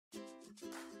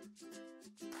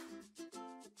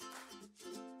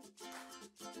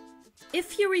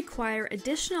If you require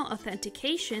additional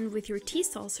authentication with your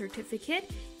TESOL certificate,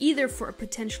 either for a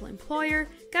potential employer,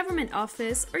 government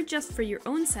office, or just for your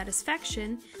own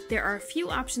satisfaction, there are a few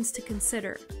options to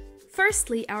consider.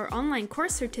 Firstly, our online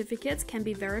course certificates can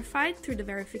be verified through the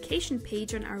verification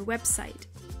page on our website.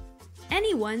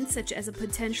 Anyone, such as a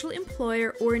potential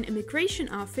employer or an immigration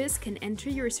office, can enter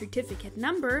your certificate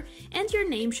number, and your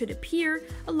name should appear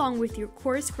along with your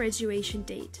course graduation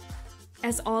date.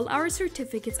 As all our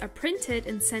certificates are printed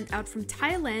and sent out from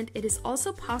Thailand, it is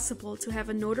also possible to have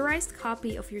a notarized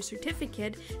copy of your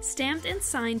certificate stamped and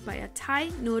signed by a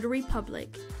Thai Notary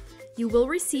Public. You will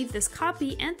receive this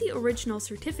copy and the original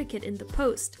certificate in the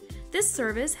post. This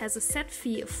service has a set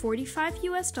fee of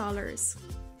 $45.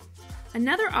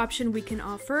 Another option we can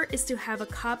offer is to have a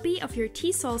copy of your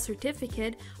TESOL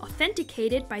certificate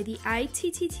authenticated by the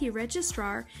ITTT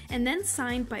registrar and then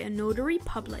signed by a Notary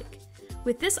Public.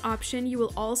 With this option, you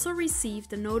will also receive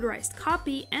the notarized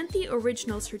copy and the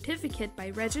original certificate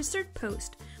by registered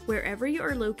post, wherever you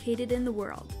are located in the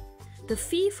world. The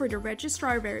fee for the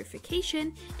registrar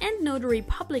verification and Notary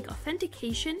Public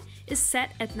authentication is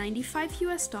set at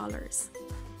 $95.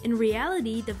 In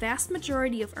reality, the vast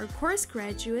majority of our course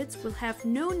graduates will have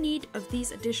no need of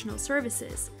these additional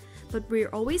services, but we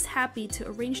are always happy to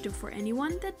arrange them for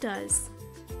anyone that does.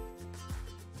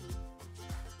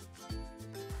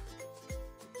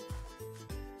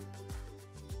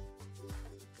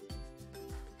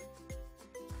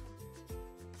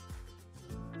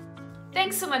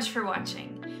 Thanks so much for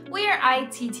watching. We are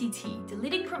ITTT, the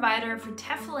leading provider for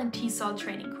TEFL and TESOL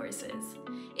training courses.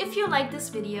 If you like this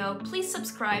video, please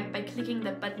subscribe by clicking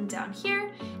the button down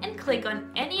here and click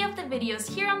on any of the videos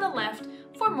here on the left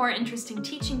for more interesting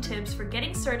teaching tips for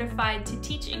getting certified to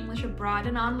teach English abroad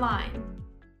and online.